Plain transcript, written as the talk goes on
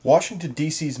Washington,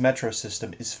 D.C.'s metro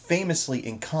system is famously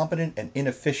incompetent and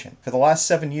inefficient. For the last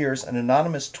 7 years, an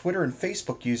anonymous Twitter and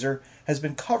Facebook user has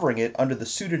been covering it under the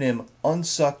pseudonym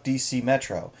Unsuck DC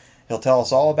Metro. He'll tell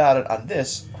us all about it on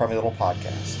this crummy little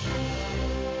podcast.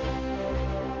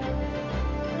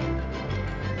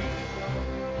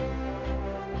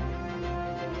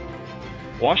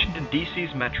 Washington,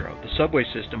 D.C.'s Metro, the subway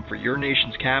system for your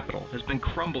nation's capital, has been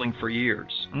crumbling for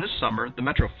years. And this summer, the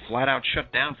Metro flat out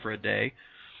shut down for a day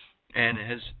and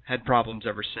has had problems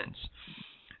ever since.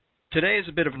 Today is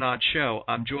a bit of an odd show.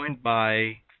 I'm joined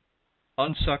by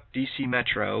Unsuck DC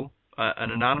Metro,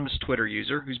 an anonymous Twitter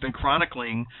user who's been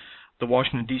chronicling the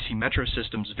Washington, D.C. Metro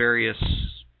system's various,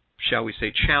 shall we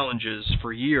say, challenges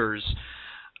for years.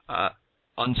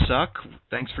 Unsuck,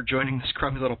 thanks for joining this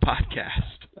crummy little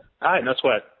podcast. Hi, no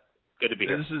sweat. Good to be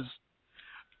here.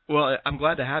 Well, I'm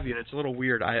glad to have you, and it's a little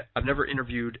weird. I've never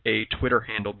interviewed a Twitter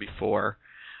handle before,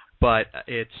 but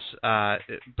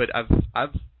I've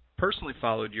personally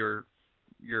followed your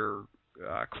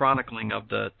chronicling of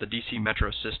the DC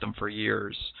Metro system for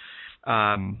years,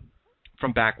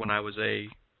 from back when I was a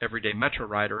everyday Metro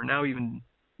rider, and now even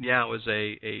now as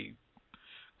a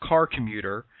car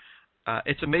commuter.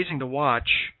 It's amazing to watch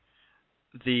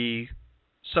the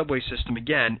subway system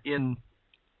again in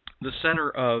the center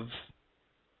of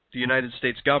the United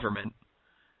States government,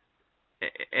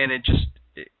 and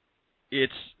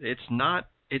it's not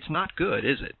good,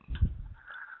 is it?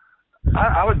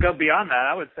 I would go beyond that.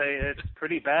 I would say it's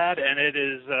pretty bad, and it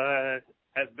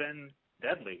has been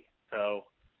deadly. So,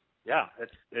 yeah,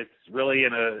 it's really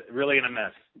in a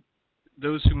mess.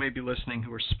 Those who may be listening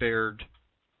who are spared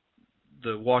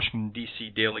the Washington,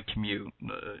 D.C. daily commute,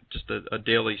 just a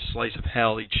daily slice of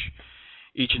hell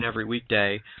each and every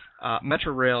weekday.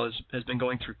 Metrorail has been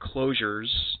going through closures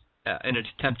in an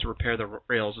attempt to repair the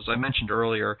rails. As I mentioned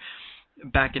earlier,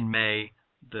 back in May,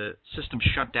 the system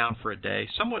shut down for a day,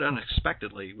 somewhat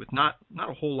unexpectedly, with not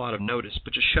a whole lot of notice,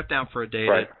 but just shut down for a day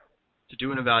right. to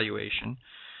do an evaluation.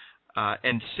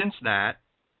 And since that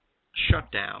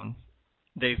shutdown,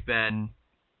 they've been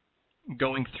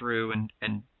going through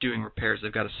and doing repairs.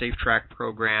 They've got a safe track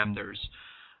program. There's,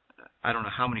 I don't know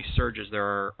how many surges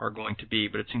there are going to be,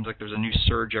 but it seems like there's a new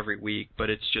surge every week. But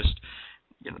it's just,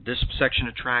 this section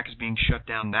of track is being shut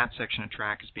down, that section of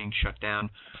track is being shut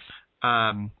down.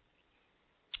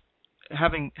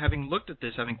 Having looked at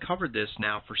this, having covered this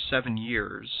now for 7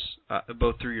 years,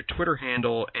 both through your Twitter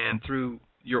handle and through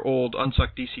your old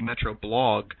Unsuck DC Metro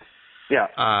blog,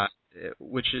 yeah,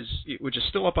 which is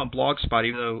still up on Blogspot,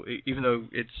 even though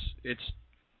it's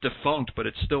defunct, but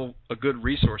it's still a good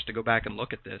resource to go back and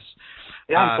look at this.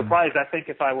 Yeah, I'm surprised. I think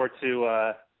if I were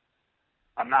to,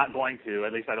 I'm not going to.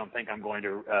 At least I don't think I'm going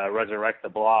to resurrect the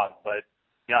blog. But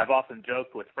I've often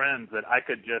joked with friends that I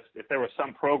could just, if there was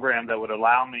some program that would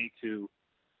allow me to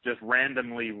just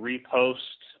randomly repost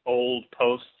old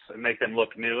posts and make them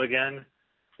look new again,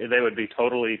 they would be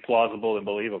totally plausible and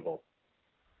believable.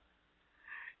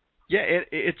 Yeah,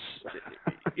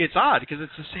 it's odd because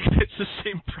it's the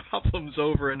same problems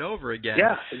over and over again.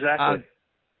 Yeah, exactly.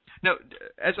 Now,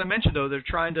 as I mentioned, though, they're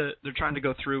trying to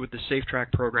go through with the Safe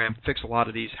Track program, fix a lot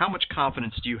of these. How much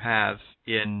confidence do you have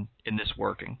in this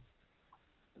working?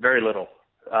 Very little.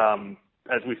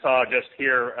 As we saw just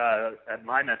here at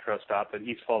my Metro stop at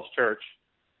East Falls Church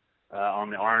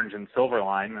on the Orange and Silver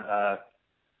Line,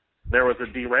 there was a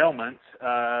derailment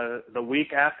the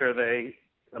week after they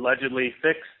allegedly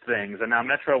fixed things. And now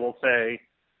Metro will say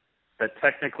that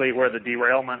technically where the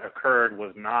derailment occurred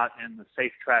was not in the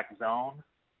safe track zone,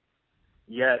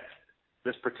 yet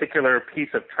this particular piece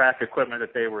of track equipment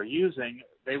that they were using,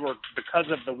 because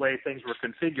of the way things were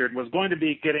configured, was going to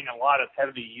be getting a lot of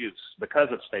heavy use because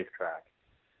of safe track.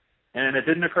 And it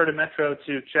didn't occur to Metro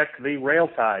to check the rail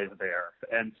ties there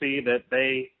and see that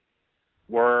they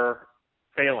were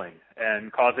failing and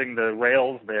causing the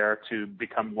rails there to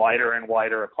become wider and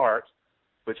wider apart,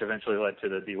 which eventually led to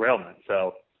the derailment.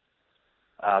 So,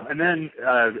 and then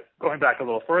going back a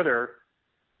little further,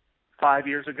 5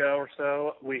 years ago or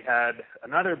so, we had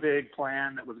another big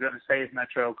plan that was going to save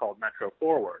Metro called Metro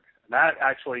Forward. That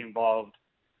actually involved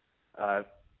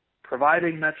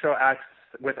providing Metro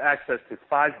with access to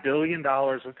 $5 billion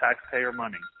of taxpayer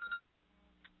money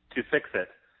to fix it.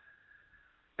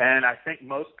 And I think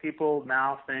most people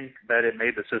now think that it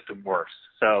made the system worse.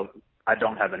 So I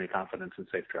don't have any confidence in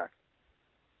Safe Track.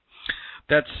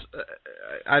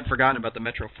 I'd forgotten about the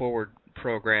Metro Forward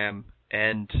program,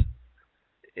 and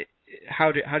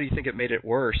how do you think it made it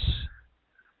worse?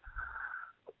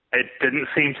 It didn't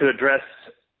seem to address.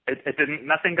 It didn't.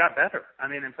 Nothing got better. I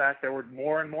mean, in fact, there were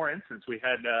more and more instances. We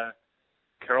had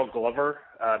Carol Glover,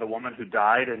 the woman who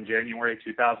died in January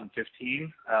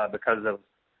 2015 because of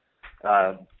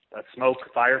a smoke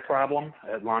fire problem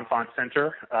at L'Enfant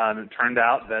Center. It turned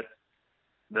out that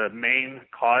the main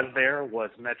cause there was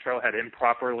Metro had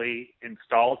improperly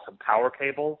installed some power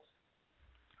cables.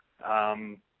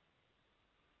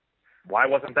 Why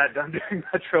wasn't that done during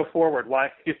Metro Forward?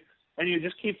 Why? And you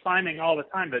just keep finding all the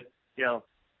time that,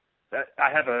 that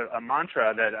I have a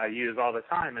mantra that I use all the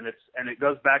time, and it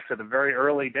goes back to the very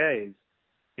early days.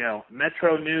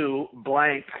 Metro knew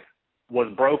blank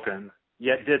was broken,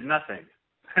 yet did nothing.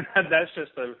 And that's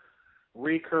just a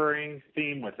recurring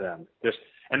theme with them.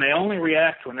 And they only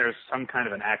react when there's some kind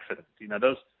of an accident.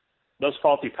 Those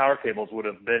faulty power cables would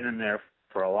have been in there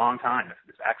for a long time if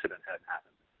this accident hadn't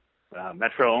happened.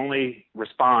 Metro only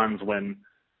responds when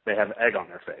they have egg on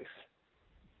their face.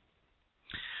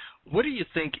 What do you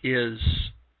think is?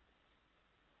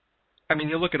 I mean,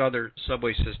 you look at other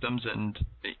subway systems, and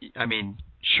I mean,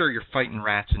 sure, you're fighting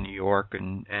rats in New York,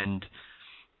 and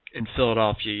in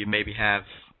Philadelphia, you maybe have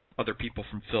other people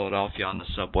from Philadelphia on the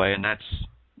subway, and that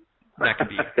can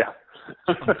be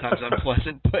sometimes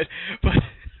unpleasant. But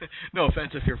no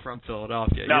offense if you're from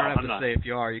Philadelphia, no, you don't have I'm to not. say if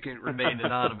you are. You can remain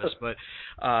anonymous. But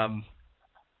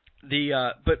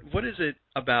but what is it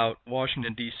about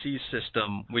Washington D.C.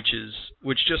 system which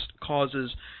just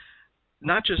causes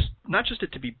not just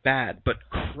it to be bad, but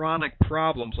chronic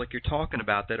problems like you're talking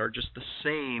about that are just the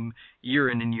same year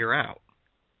in and year out?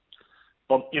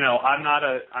 Well, I'm not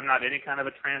any kind of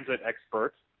a transit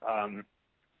expert.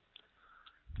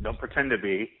 Don't pretend to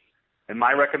be. And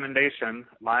my recommendation,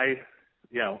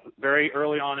 very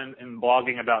early on in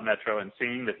blogging about Metro and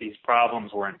seeing that these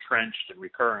problems were entrenched and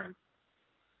recurring,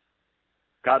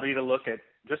 got me to look at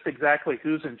just exactly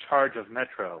who's in charge of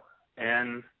Metro.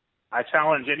 And I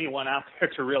challenge anyone out there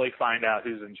to really find out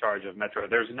who's in charge of Metro.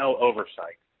 There's no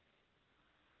oversight.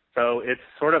 So it's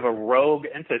sort of a rogue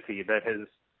entity that has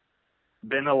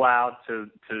been allowed to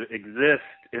exist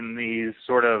in these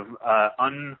sort of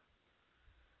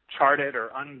uncharted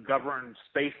or ungoverned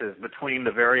spaces between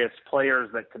the various players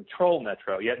that control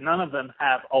Metro, yet none of them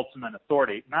have ultimate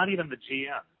authority, not even the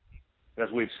GM, as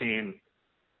we've seen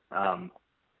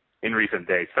in recent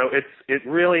days. So it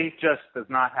really just does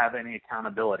not have any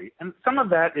accountability. And some of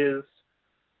that is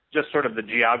just sort of the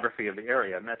geography of the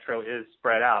area. Metro is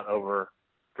spread out over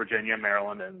Virginia,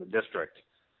 Maryland, and the district.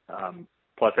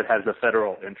 Plus it has the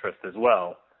federal interest as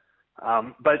well.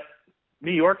 But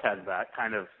New York has that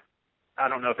kind of, I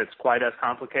don't know if it's quite as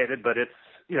complicated, but it's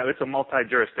a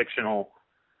multi-jurisdictional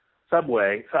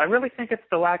subway. So I really think it's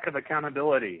the lack of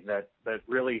accountability that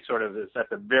really sort of is at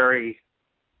the very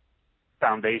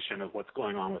foundation of what's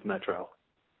going on with Metro.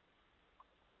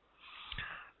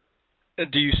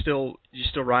 Do you still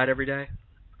ride every day?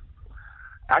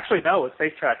 Actually, no. With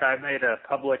SafeTrack, I made a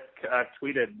public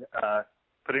tweeted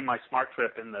putting my Smart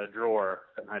Trip in the drawer,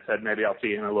 and I said maybe I'll see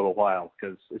you in a little while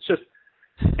because it's just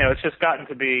gotten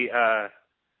to be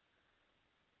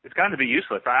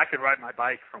useless. I can ride my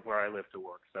bike from where I live to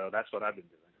work, so that's what I've been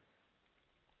doing.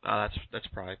 That's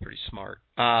probably pretty smart.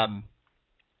 And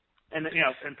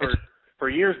for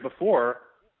years before,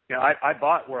 I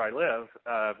bought where I live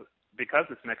because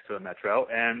it's next to a Metro,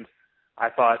 and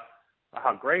I thought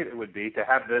how great it would be to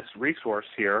have this resource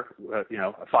here, a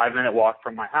 5-minute walk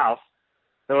from my house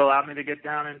that will allow me to get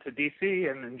down into D.C.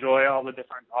 and enjoy all the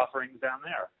different offerings down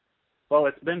there. Well,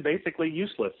 it's been basically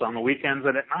useless on the weekends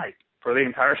and at night for the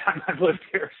entire time I've lived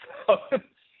here. So,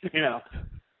 yeah.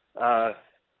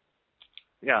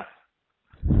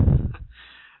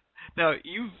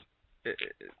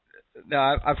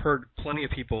 Now, I've heard plenty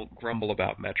of people grumble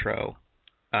about Metro.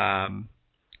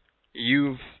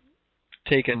 You've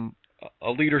taken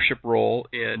a leadership role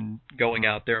in going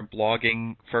out there and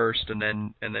blogging first, and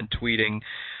then tweeting.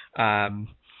 And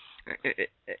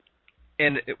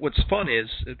what's fun is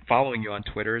following you on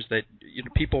Twitter is that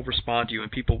people respond to you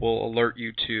and people will alert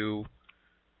you to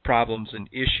problems and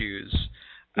issues.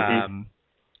 Mm-hmm.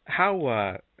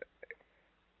 How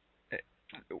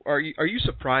are you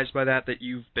surprised by that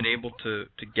you've been able to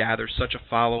gather such a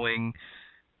following?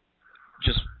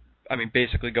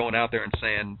 Basically going out there and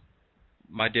saying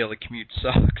my daily commute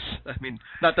sucks. I mean,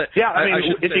 not that. Yeah,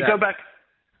 if you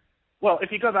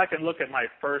go back and look at my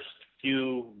first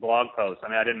few blog posts, I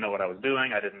didn't know what I was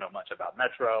doing. I didn't know much about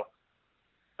Metro.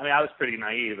 I was pretty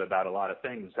naive about a lot of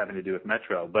things having to do with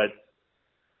Metro, but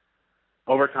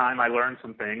over time I learned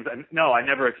some things. And no, I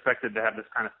never expected to have this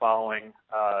kind of following.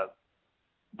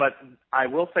 But I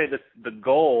will say that the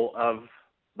goal of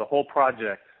the whole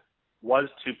project was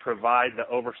to provide the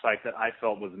oversight that I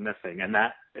felt was missing, and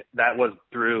that was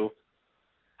through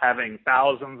having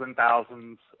thousands and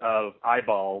thousands of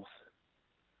eyeballs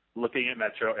looking at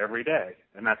Metro every day,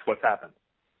 and that's what's happened.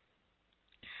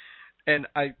 And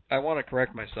I want to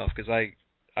correct myself because I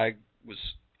was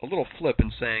a little flip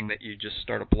in saying that you just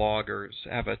start a blog or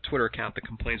have a Twitter account that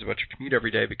complains about your commute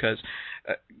every day, because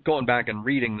going back and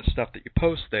reading the stuff that you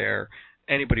post there,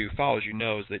 anybody who follows you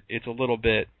knows that it's a little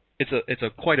bit, it's a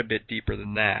quite a bit deeper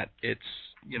than that. It's,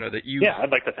 you know, that you. Yeah,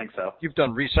 I'd like to think so. You've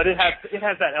done research, but it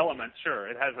has that element. Sure,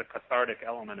 it has a cathartic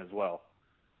element as well.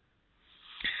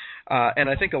 And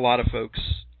I think a lot of folks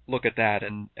look at that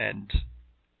and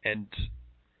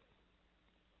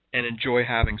enjoy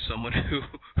having someone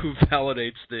who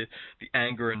validates the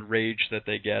anger and rage that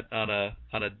they get on a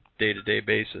day-to-day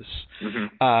basis.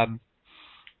 Mm-hmm.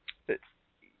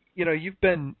 You know, you've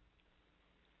been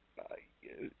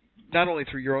not only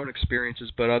through your own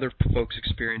experiences but other folks'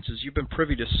 experiences. You've been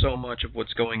privy to so much of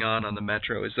what's going on the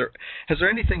Metro. Has there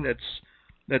anything that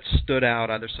stood out,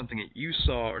 either something that you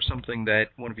saw or something that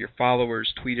one of your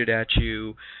followers tweeted at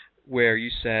you, where you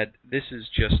said this is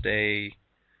just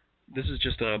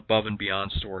an above and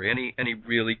beyond story? Any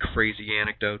really crazy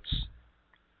anecdotes?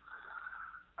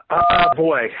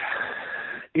 Boy,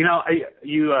 you know,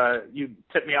 you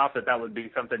tipped me off that would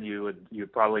be something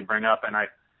you'd probably bring up, and I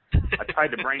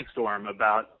tried to brainstorm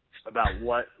about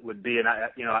what would be, and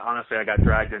honestly I got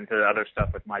dragged into other stuff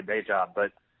with my day job,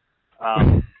 but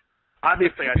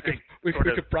obviously I think we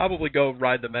could probably go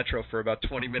ride the Metro for about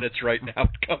 20 minutes right now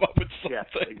to come up with something.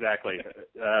 Yes, exactly.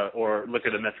 Or look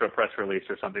at a Metro press release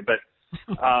or something. But,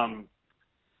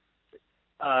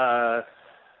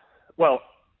 well,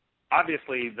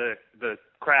 obviously the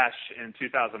crash in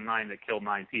 2009 that killed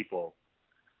 9 people,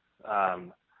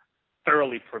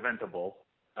 thoroughly preventable.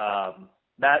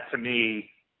 That to me,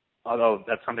 although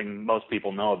that's something most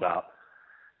people know about,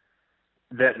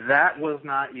 that was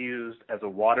not used as a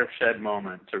watershed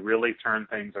moment to really turn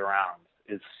things around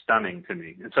is stunning to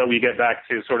me. And so we get back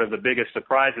to sort of the biggest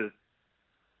surprises.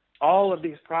 All of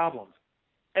these problems,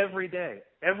 every day,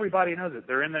 everybody knows it.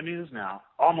 They're in the news now,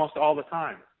 almost all the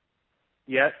time.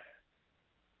 Yet,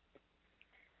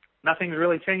 nothing's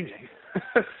really changing.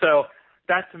 So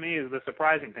that to me is the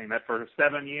surprising thing, that for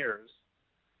 7 years,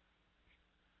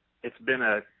 it's been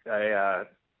a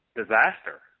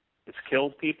disaster. It's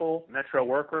killed people, Metro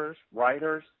workers,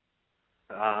 writers,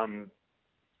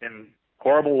 in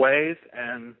horrible ways,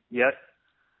 and yet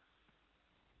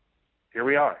here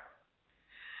we are,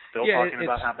 still talking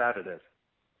about how bad it is.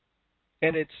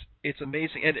 And it's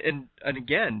amazing, and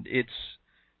again, it's,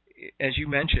 as you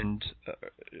mentioned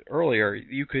earlier,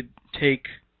 you could take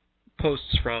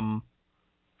posts from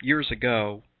years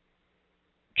ago,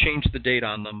 change the date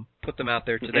on them, put them out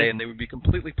there today, Mm-hmm. and they would be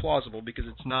completely plausible, because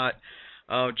it's not,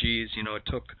 oh geez,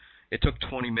 it took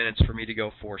 20 minutes for me to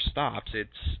go 4 stops. It's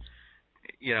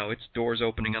doors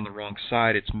opening on the wrong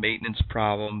side. It's maintenance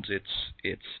problems.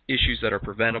 It's issues that are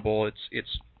preventable.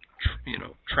 It's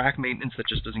track maintenance that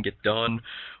just doesn't get done,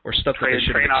 or stuff that they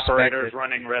should have expected. Train operators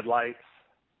running red lights.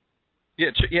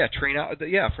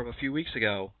 From a few weeks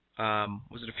ago.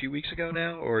 Was it a few weeks ago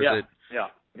now, or is it?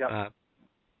 Yeah.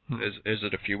 Is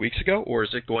it a few weeks ago, or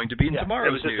is it going to be in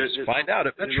tomorrow's news? Find out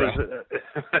at Metro.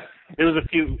 It was a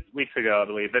few weeks ago, I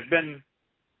believe. There's been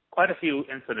quite a few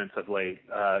incidents of late.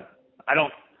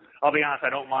 I'll be honest, I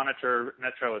don't monitor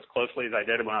Metro as closely as I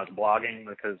did when I was blogging,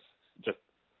 because just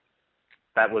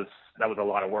that was a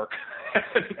lot of work.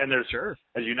 And there's, sure,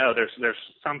 as you know, there's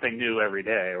something new every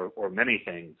day, or many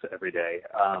things every day.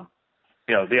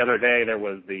 The other day there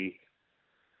was the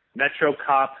Metro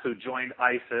cop who joined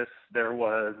ISIS. There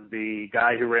was the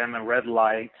guy who ran the red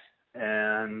light,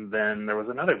 and then there was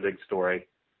another big story.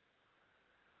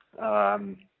 I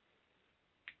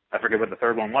forget what the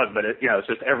third one was, but it's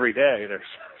just every day there's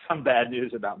some bad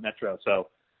news about Metro. So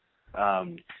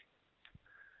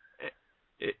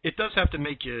it does have to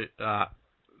make you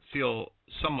feel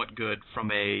somewhat good from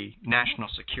a national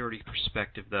security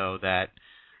perspective, though, that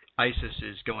ISIS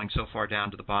is going so far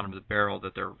down to the bottom of the barrel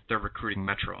that they're recruiting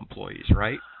Metro employees,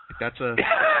 right? That's a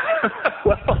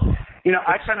well,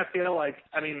 I kind of feel like,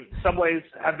 subways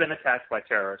have been attacked by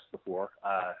terrorists before,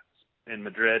 in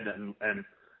Madrid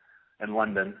and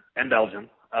London and Belgium.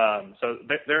 So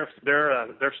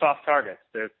they're soft targets.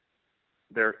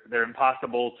 They're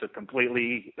impossible to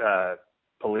completely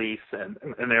police, and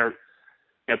they're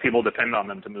people depend on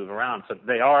them to move around. So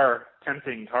they are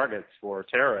tempting targets for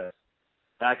terrorists.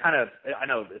 And I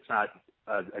know it's not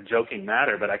a joking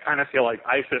matter, but I kind of feel like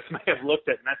ISIS may have looked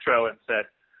at Metro and said,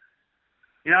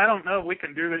 I don't know if we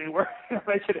can do any work,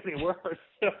 make it any worse.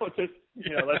 So just,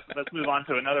 let's move on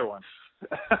to another one.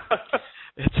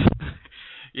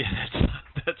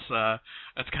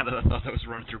 That's kind Canada thought that was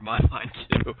running through my mind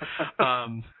too.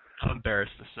 I'm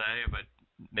embarrassed to say, but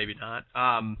maybe not.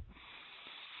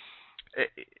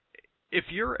 If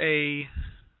you're a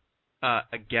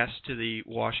guest to the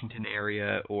Washington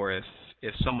area, or if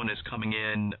someone is coming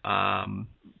in,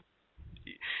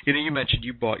 you mentioned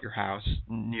you bought your house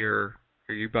near,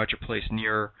 or you bought your place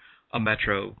near a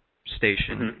metro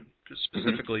station,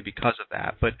 specifically because of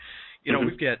that. But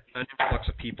we've got an influx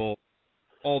of people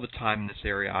all the time in this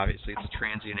area. Obviously, it's a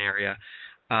transient area.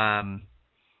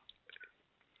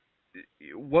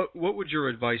 What would your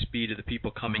advice be to the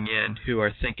people coming in who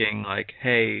are thinking like,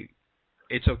 hey,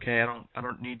 it's okay, I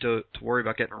don't need to worry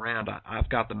about getting around. I've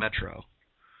got the metro.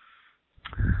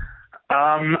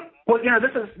 Well,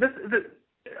 this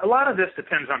a lot of this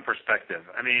depends on perspective.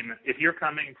 I mean, if you're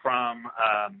coming from,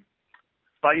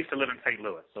 I used to live in St.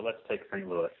 Louis, so let's take St.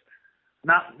 Louis.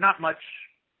 Not much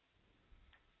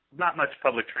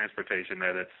public transportation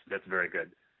there that's very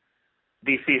good.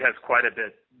 DC has quite a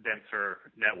bit denser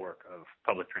network of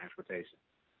public transportation.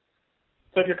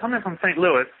 So if you're coming from St.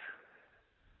 Louis,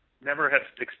 never have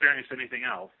experienced anything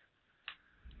else,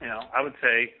 I would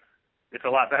say it's a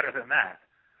lot better than that.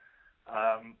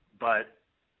 But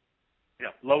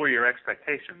lower your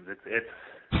expectations. It's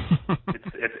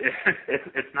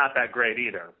not that great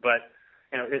either. But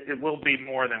it will be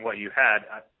more than what you had,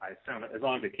 I assume, as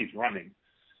long as it keeps running.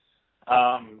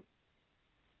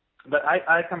 But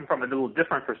I come from a little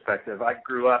different perspective. I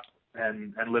grew up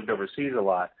and lived overseas a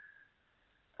lot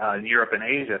in Europe and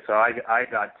Asia, so I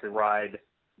got to ride,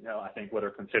 I think what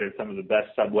are considered some of the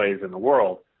best subways in the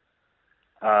world.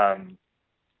 And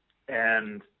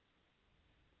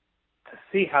to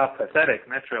see how pathetic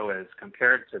Metro is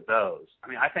compared to those, I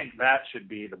mean, I think that should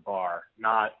be the bar,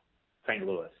 not St.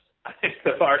 Louis. I think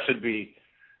the bar should be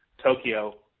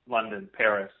Tokyo, London,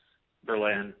 Paris,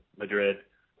 Berlin, Madrid,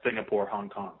 Singapore, Hong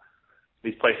Kong.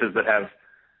 These places that have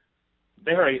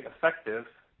very effective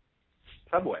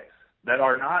subways that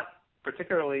are not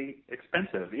particularly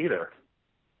expensive either.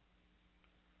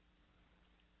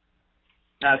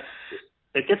 Now,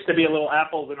 it gets to be a little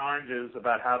apples and oranges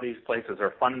about how these places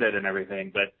are funded and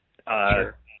everything, but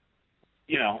sure.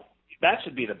 That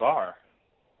should be the bar.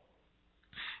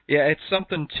 Yeah, it's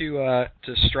something to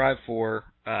strive for.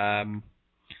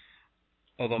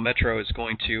 Although Metro is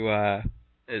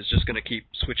is just going to keep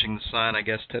switching the sign, I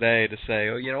guess, today to say,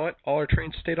 oh, you know what, all our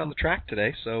trains stayed on the track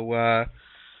today, so we're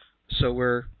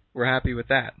happy with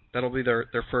that. That'll be their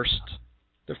first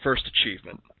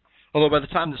achievement. Although by the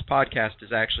time this podcast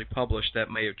is actually published,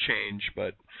 that may have changed.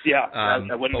 But yeah,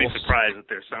 I wouldn't be surprised if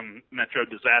there's some Metro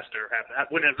disaster happening.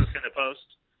 When is this going to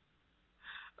post?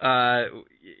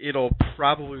 It'll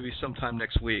probably be sometime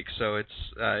next week, so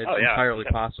it's entirely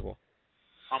possible.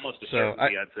 Almost a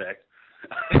certainty, I'd say.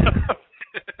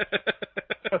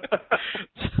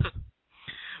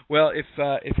 Well,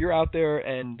 if you're out there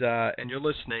and you're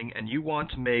listening and you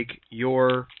want to make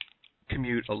your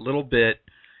commute a little bit,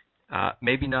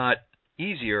 maybe not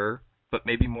easier, but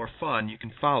maybe more fun, you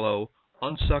can follow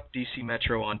Unsuck DC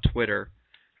Metro on Twitter,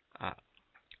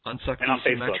 Unsuck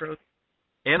DC Metro,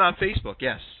 and on Facebook.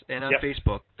 Yes, and on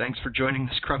Facebook. Thanks for joining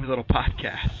this crummy little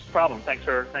podcast. No problem. Thanks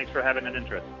for having an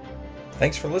interest.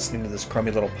 Thanks for listening to this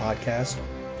crummy little podcast.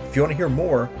 If you want to hear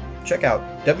more, check out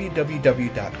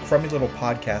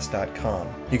www.crummylittlepodcast.com.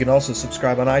 You can also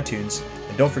subscribe on iTunes,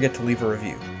 and don't forget to leave a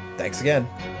review. Thanks again.